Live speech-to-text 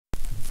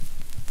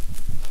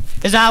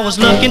As I was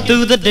looking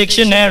through the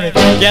dictionary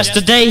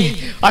yesterday,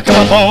 I come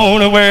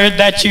upon a word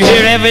that you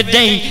hear every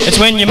day. It's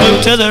when you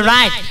move to the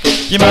right,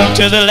 you move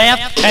to the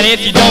left, and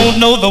if you don't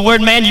know the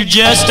word, man, you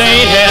just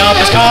ain't help.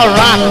 It's called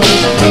rock.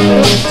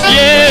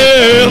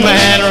 Yeah,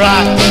 man,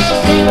 rock.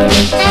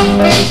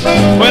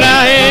 Well,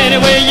 now,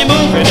 any way you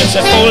move it, it's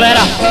a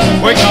four-letter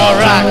word called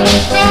rock.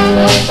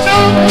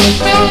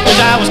 As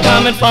I was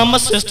coming from my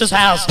sister's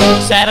house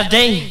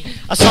Saturday,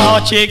 I saw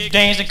a chick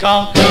dancing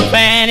called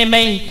Fannie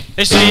Mae.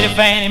 They say that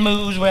Fannie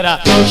moves with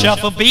a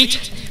shuffle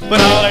beat,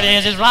 but all it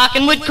is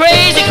rocking with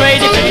crazy,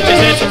 crazy feet.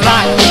 It's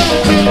rock.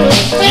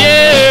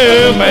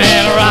 Yeah,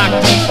 man, rock.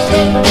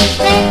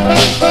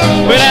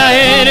 Well, now,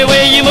 any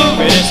way you move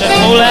it, it's a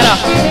four-letter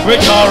word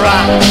called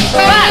rock.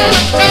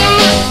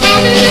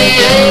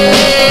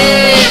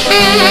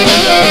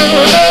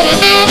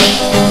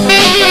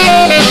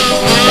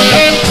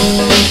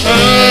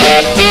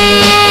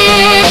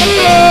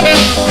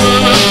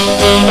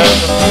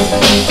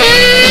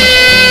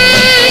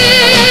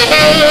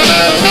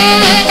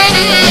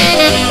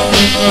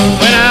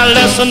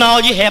 Listen,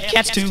 all you hep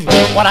cats, to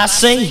what I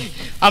say.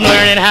 I'm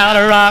learning how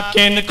to rock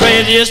in the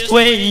craziest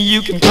way.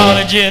 You can call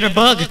it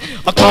jitterbug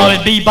or call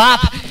it bebop,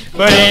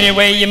 but any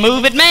way you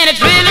move it, man,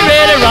 it's really,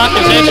 really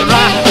rockin'. It's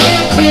rock.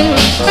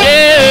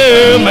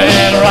 Yeah,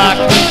 man, rock.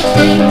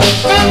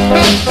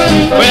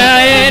 Well,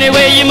 any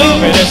way you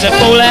move it, it's a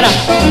four-letter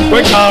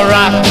word called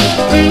rock.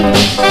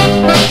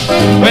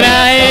 Well,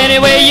 any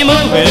way you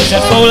move it, it's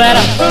a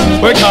four-letter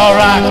word called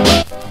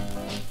rock.